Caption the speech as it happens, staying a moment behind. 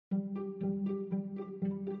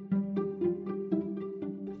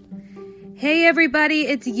Hey everybody,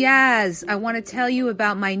 it's Yaz. I want to tell you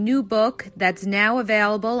about my new book that's now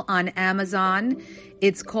available on Amazon.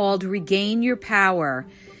 It's called Regain Your Power.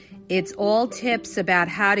 It's all tips about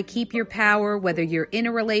how to keep your power, whether you're in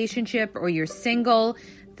a relationship or you're single,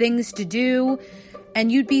 things to do.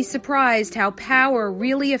 And you'd be surprised how power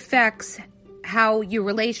really affects how your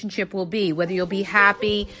relationship will be, whether you'll be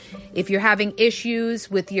happy. If you're having issues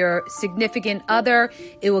with your significant other,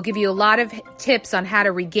 it will give you a lot of tips on how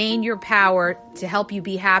to regain your power to help you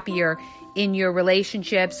be happier in your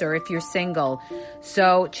relationships or if you're single.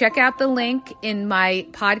 So check out the link in my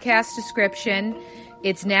podcast description.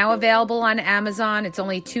 It's now available on Amazon. It's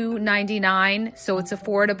only $2.99, so it's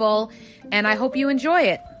affordable, and I hope you enjoy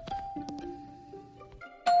it.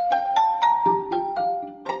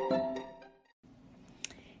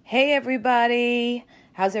 Hey everybody,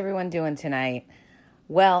 how's everyone doing tonight?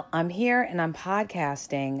 Well, I'm here and I'm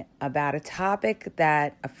podcasting about a topic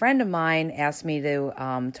that a friend of mine asked me to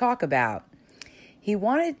talk about. He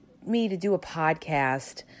wanted me to do a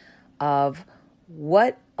podcast of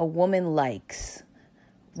what a woman likes.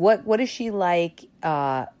 What does she like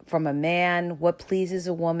from a man? What pleases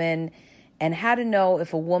a woman? And how to know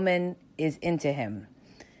if a woman is into him.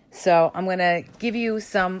 So I'm going to give you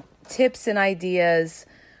some tips and ideas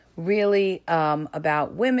really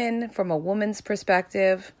about women from a woman's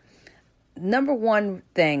perspective. Number one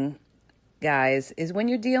thing, guys, is when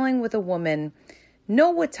you're dealing with a woman,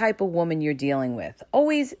 know what type of woman you're dealing with.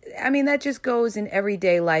 Always, that just goes in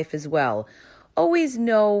everyday life as well. Always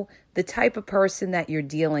know the type of person that you're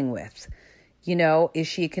dealing with. You know, is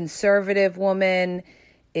she a conservative woman?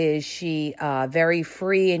 Is she very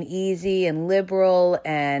free and easy and liberal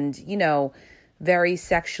and, very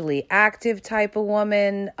sexually active type of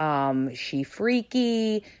woman? She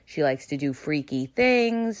freaky? She likes to do freaky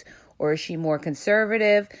things? Or is she more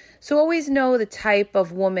conservative? So always know the type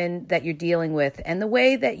of woman that you're dealing with. And the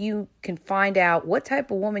way that you can find out what type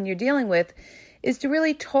of woman you're dealing with is to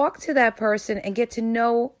really talk to that person and get to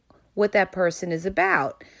know what that person is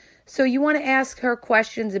about. So you want to ask her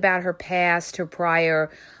questions about her past, her prior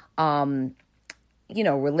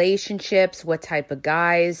relationships, what type of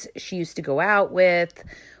guys she used to go out with,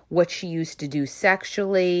 what she used to do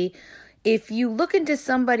sexually. If you look into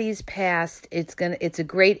somebody's past, it's a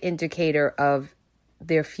great indicator of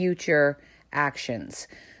their future actions.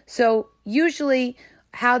 So usually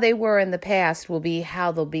how they were in the past will be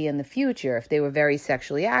how they'll be in the future. If they were very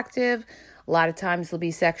sexually active, a lot of times they'll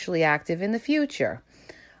be sexually active in the future.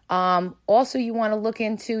 Also, you want to look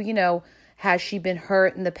into, has she been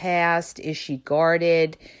hurt in the past? Is she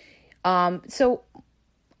guarded? So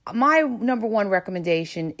my number one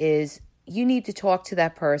recommendation is you need to talk to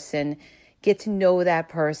that person, get to know that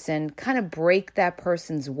person, kind of break that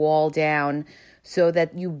person's wall down so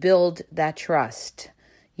that you build that trust.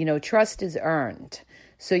 Trust is earned.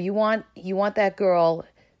 So you want that girl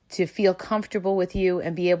to feel comfortable with you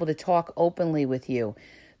and be able to talk openly with you.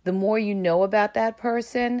 The more you know about that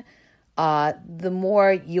person, the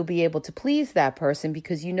more you'll be able to please that person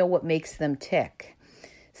because you know what makes them tick.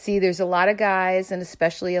 See, there's a lot of guys and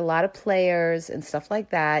especially a lot of players and stuff like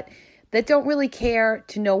that don't really care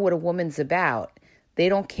to know what a woman's about. They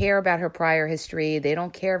don't care about her prior history. They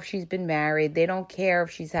don't care if she's been married. They don't care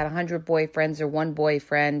if she's had 100 boyfriends or one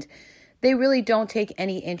boyfriend. They really don't take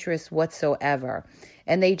any interest whatsoever.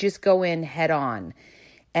 And they just go in head on.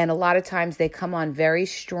 And a lot of times they come on very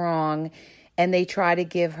strong and they try to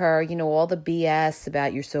give her, all the BS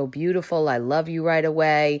about you're so beautiful, I love you right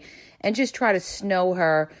away, and just try to snow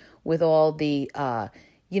her with all the,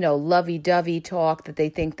 lovey-dovey talk that they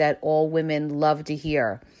think that all women love to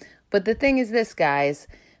hear. But the thing is this, guys,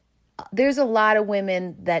 there's a lot of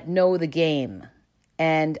women that know the game.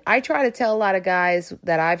 And I try to tell a lot of guys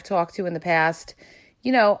that I've talked to in the past,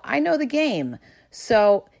 I know the game.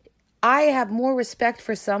 So I have more respect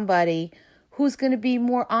for somebody who's going to be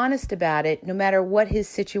more honest about it no matter what his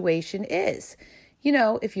situation is.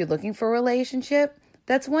 If you're looking for a relationship,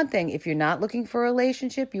 that's one thing. If you're not looking for a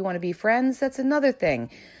relationship, you want to be friends, that's another thing.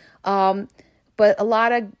 But a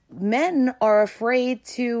lot of men are afraid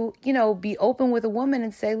to, be open with a woman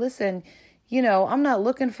and say, listen, I'm not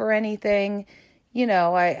looking for anything.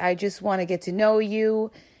 I just want to get to know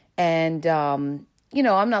you. And, I'm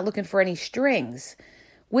not looking for any strings.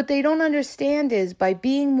 What they don't understand is by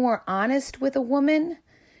being more honest with a woman,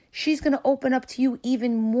 she's going to open up to you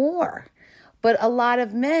even more. But a lot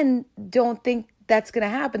of men don't think that's going to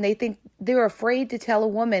happen. They think they're afraid to tell a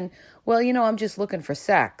woman, well, I'm just looking for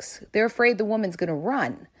sex. They're afraid the woman's going to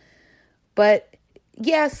run. But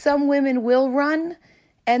yes, some women will run.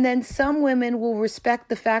 And then some women will respect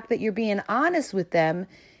the fact that you're being honest with them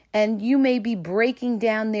And you may be breaking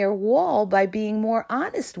down their wall by being more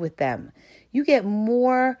honest with them. You get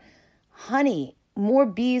more honey, more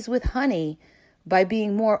bees with honey by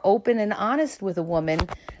being more open and honest with a woman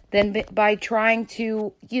than by trying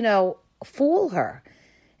to, fool her.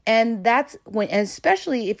 And that's when, and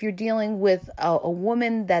especially if you're dealing with a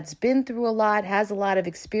woman that's been through a lot, has a lot of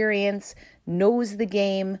experience, knows the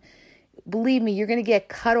game. Believe me, you're going to get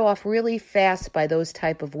cut off really fast by those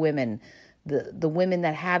type of women. The women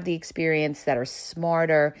that have the experience, that are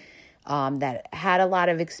smarter, that had a lot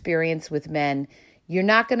of experience with men. You're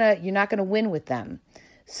not gonna win with them.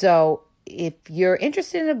 So if you're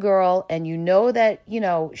interested in a girl and you know that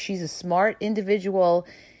she's a smart individual,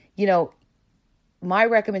 my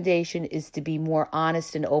recommendation is to be more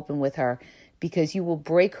honest and open with her, because you will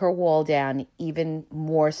break her wall down even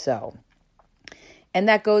more so. And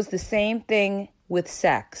that goes the same thing with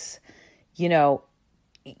sex.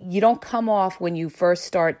 You don't come off when you first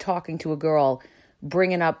start talking to a girl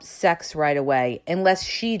bringing up sex right away, unless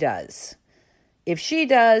she does. If she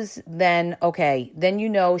does, then okay, then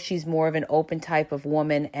she's more of an open type of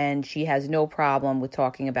woman and she has no problem with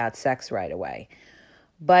talking about sex right away.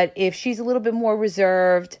 But if she's a little bit more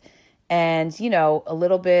reserved and, a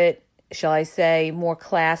little bit, shall I say, more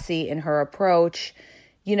classy in her approach,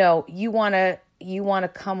 you want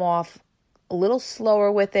to come off a little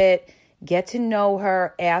slower with it, get to know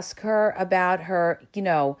her, ask her about her,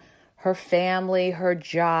 her family, her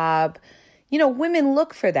job. Women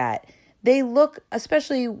look for that. They look,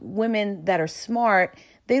 especially women that are smart,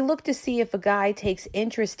 they look to see if a guy takes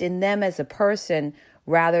interest in them as a person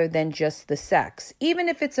rather than just the sex. Even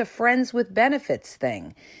if it's a friends with benefits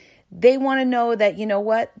thing, they want to know that,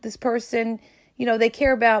 this person, they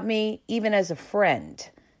care about me even as a friend,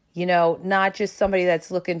 not just somebody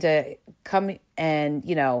that's looking to come and,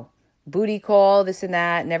 booty call, this and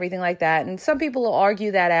that and everything like that. And some people will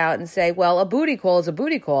argue that out and say, well, a booty call is a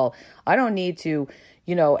booty call. I don't need to,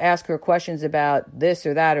 ask her questions about this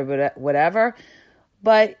or that or whatever.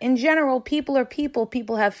 But in general, people are people.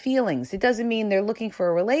 People have feelings. It doesn't mean they're looking for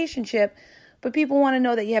a relationship, but people want to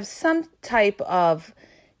know that you have some type of,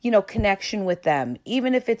 connection with them,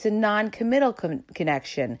 even if it's a non-committal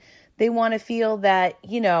connection. They want to feel that,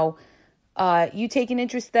 you take an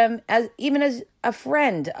interest in them as a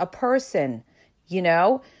friend, a person,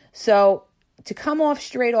 So to come off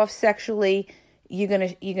straight off sexually, you're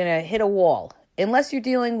gonna hit a wall. Unless you're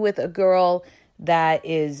dealing with a girl that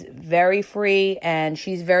is very free and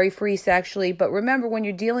she's very free sexually. But remember, when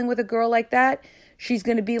you're dealing with a girl like that, she's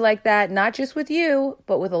going to be like that, not just with you,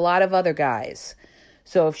 but with a lot of other guys.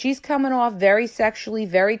 So if she's coming off very sexually,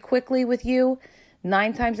 very quickly with you,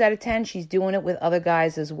 9 times out of 10, she's doing it with other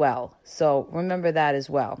guys as well. So remember that as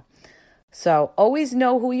well. So always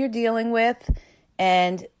know who you're dealing with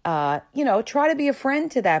and, try to be a friend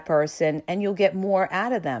to that person and you'll get more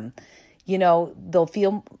out of them. They'll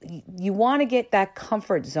feel, you want to get that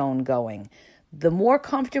comfort zone going. The more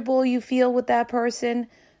comfortable you feel with that person,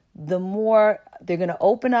 the more they're going to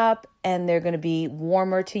open up and they're going to be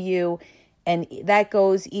warmer to you. And that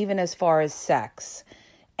goes even as far as sex.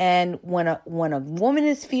 And when a woman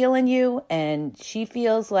is feeling you and she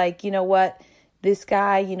feels like, this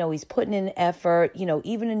guy, he's putting in effort,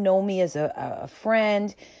 even to know me as a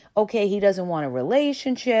friend. Okay, he doesn't want a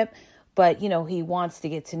relationship, but, he wants to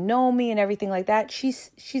get to know me and everything like that. She's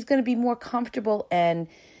going to be more comfortable and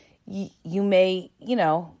you may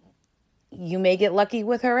get lucky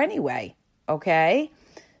with her anyway. Okay.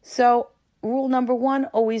 So rule number 1,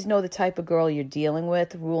 always know the type of girl you're dealing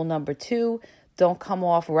with. Rule number 2, don't come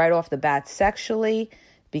off right off the bat sexually,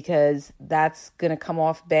 because that's going to come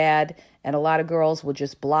off bad. And a lot of girls will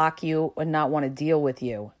just block you and not want to deal with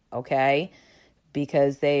you. Okay.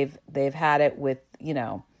 Because they've had it with,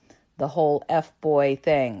 the whole F-boy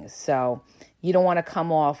thing. So you don't want to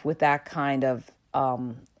come off with that kind of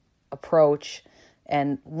approach.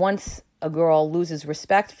 And once a girl loses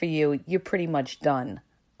respect for you, you're pretty much done.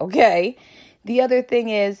 Okay? The other thing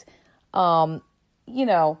is,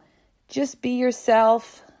 just be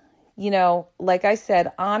yourself. Like I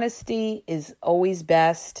said, honesty is always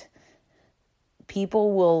best.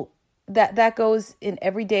 People will, that goes in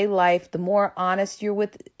everyday life. The more honest you're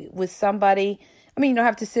with somebody, you don't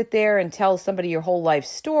have to sit there and tell somebody your whole life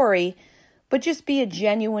story, but just be a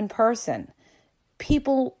genuine person.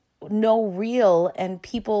 People know real and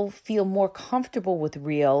people feel more comfortable with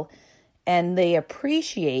real and they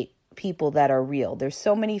appreciate people that are real. There's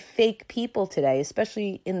so many fake people today,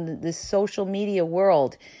 especially in this social media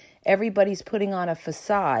world. Everybody's putting on a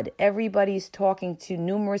facade. Everybody's talking to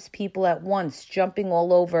numerous people at once, jumping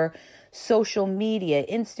all over social media,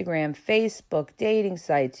 Instagram, Facebook, dating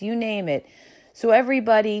sites, you name it. So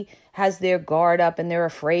everybody has their guard up and they're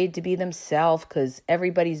afraid to be themselves because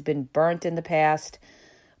everybody's been burnt in the past.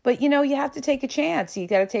 But, you have to take a chance. You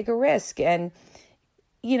got to take a risk. And,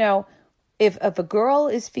 you know, if a girl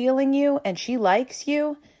is feeling you and she likes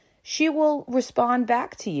you, she will respond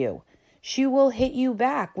back to you. She will hit you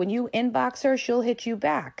back. When you inbox her, she'll hit you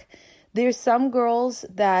back. There's some girls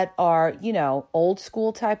that are, old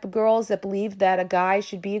school type of girls that believe that a guy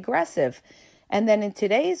should be aggressive. And then in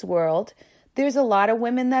today's world, there's a lot of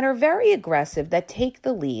women that are very aggressive, that take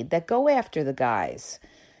the lead, that go after the guys.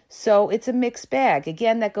 So it's a mixed bag.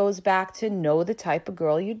 Again, that goes back to know the type of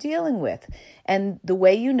girl you're dealing with. And the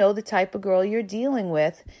way you know the type of girl you're dealing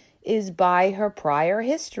with is by her prior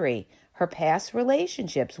history, her past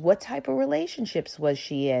relationships. What type of relationships was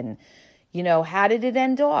she in? How did it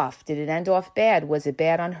end off? Did it end off bad? Was it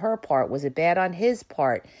bad on her part? Was it bad on his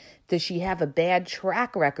part? Does she have a bad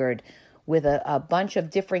track record with a bunch of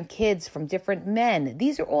different kids from different men?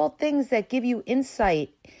 These are all things that give you insight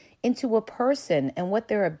into a person and what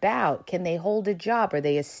they're about. Can they hold a job? Are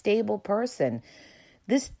they a stable person?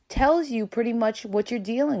 This tells you pretty much what you're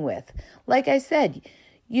dealing with. Like I said,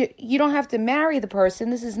 you don't have to marry the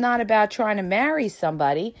person. This is not about trying to marry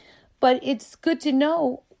somebody, but it's good to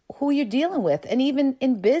know who you're dealing with. And even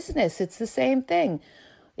in business, it's the same thing.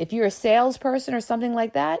 If you're a salesperson or something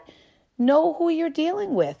like that, know who you're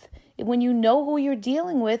dealing with. When you know who you're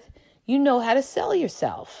dealing with, you know how to sell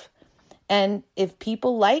yourself. And if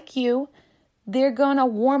people like you, they're going to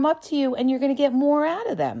warm up to you and you're going to get more out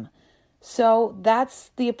of them. So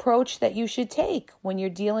that's the approach that you should take when you're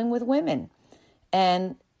dealing with women.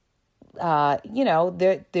 And,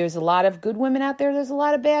 there's a lot of good women out there. There's a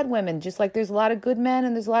lot of bad women, just like there's a lot of good men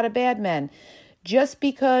and there's a lot of bad men. Just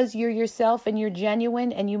because you're yourself and you're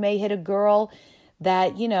genuine and you may hit a girl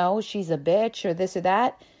that, she's a bitch or this or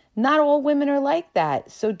that, not all women are like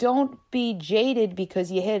that. So don't be jaded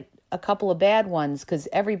because you hit a couple of bad ones, because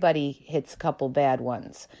everybody hits a couple bad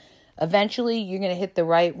ones. Eventually, you're going to hit the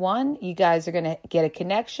right one. You guys are going to get a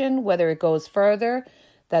connection, whether it goes further.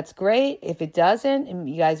 That's great. If it doesn't, and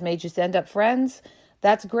you guys may just end up friends,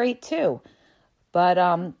 that's great too. But,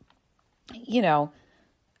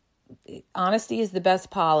 honesty is the best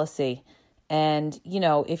policy. And,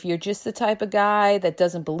 if you're just the type of guy that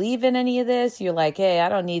doesn't believe in any of this, you're like, hey, I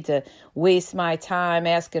don't need to waste my time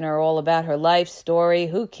asking her all about her life story.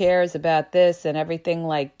 Who cares about this and everything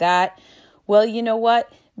like that? Well, you know what?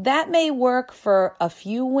 That may work for a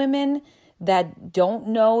few women that don't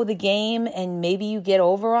know the game and maybe you get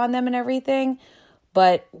over on them and everything.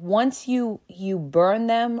 But once you burn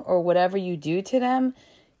them or whatever you do to them,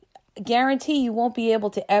 guarantee you won't be able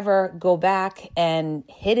to ever go back and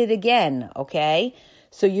hit it again, okay?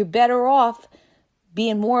 So you're better off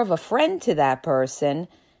being more of a friend to that person,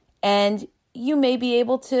 and you may be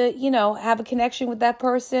able to, have a connection with that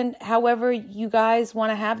person however you guys want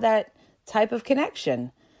to have that type of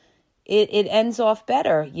connection. It ends off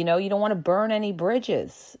better. You don't want to burn any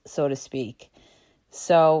bridges, so to speak.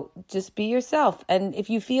 So just be yourself. And if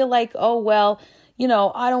you feel like, oh, well,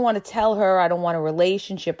 I don't want to tell her, I don't want a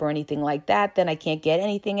relationship or anything like that, then I can't get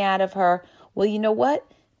anything out of her. Well, you know what?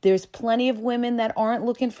 There's plenty of women that aren't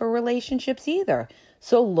looking for relationships either.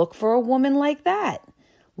 So look for a woman like that.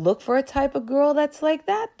 Look for a type of girl that's like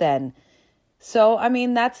that then. So,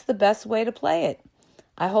 that's the best way to play it.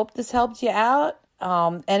 I hope this helped you out.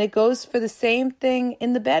 And it goes for the same thing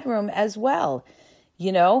in the bedroom as well.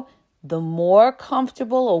 The more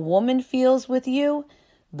comfortable a woman feels with you,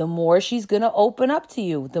 the more she's going to open up to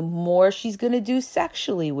you, the more she's going to do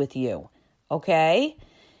sexually with you, okay?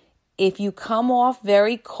 If you come off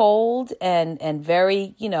very cold and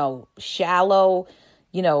very, shallow,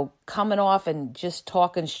 coming off and just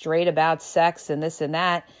talking straight about sex and this and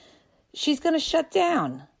that, she's going to shut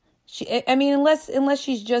down. Unless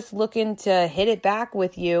she's just looking to hit it back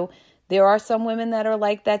with you. There are some women that are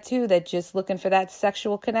like that too, that just looking for that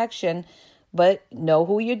sexual connection, but know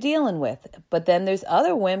who you're dealing with. But then there's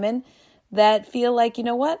other women that feel like, you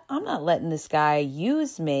know what? I'm not letting this guy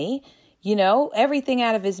use me. Everything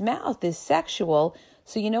out of his mouth is sexual.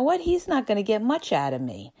 So you know what? He's not going to get much out of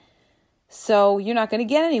me. So you're not going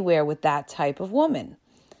to get anywhere with that type of woman.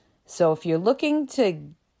 So if you're looking to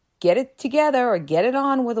get it together or get it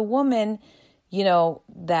on with a woman,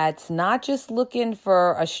 that's not just looking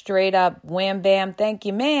for a straight up wham, bam, thank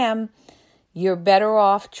you, ma'am. You're better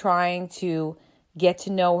off trying to get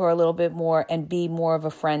to know her a little bit more and be more of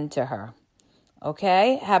a friend to her.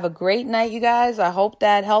 Okay? Have a great night, you guys. I hope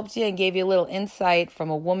that helped you and gave you a little insight from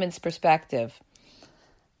a woman's perspective.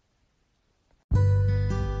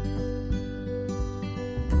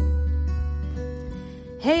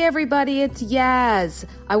 Hey everybody, it's Yaz.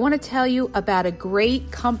 I want to tell you about a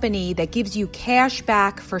great company that gives you cash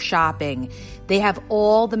back for shopping. They have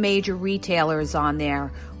all the major retailers on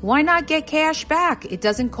there. Why not get cash back? It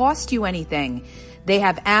doesn't cost you anything. They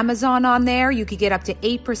have Amazon on there. You could get up to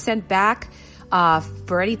 8% back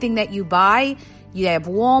for anything that you buy. You have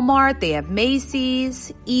Walmart, they have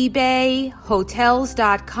Macy's, eBay,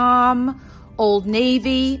 Hotels.com, Old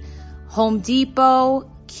Navy, Home Depot,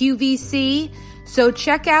 QVC. So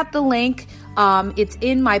check out the link. It's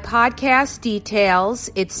in my podcast details.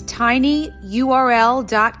 It's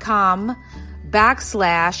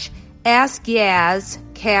tinyurl.com/AskYaz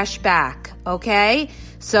cashback.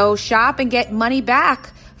 So shop and get money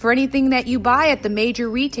back for anything that you buy at the major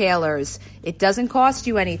retailers. It doesn't cost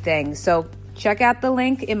you anything. So check out the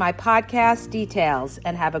link in my podcast details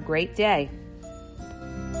and have a great day.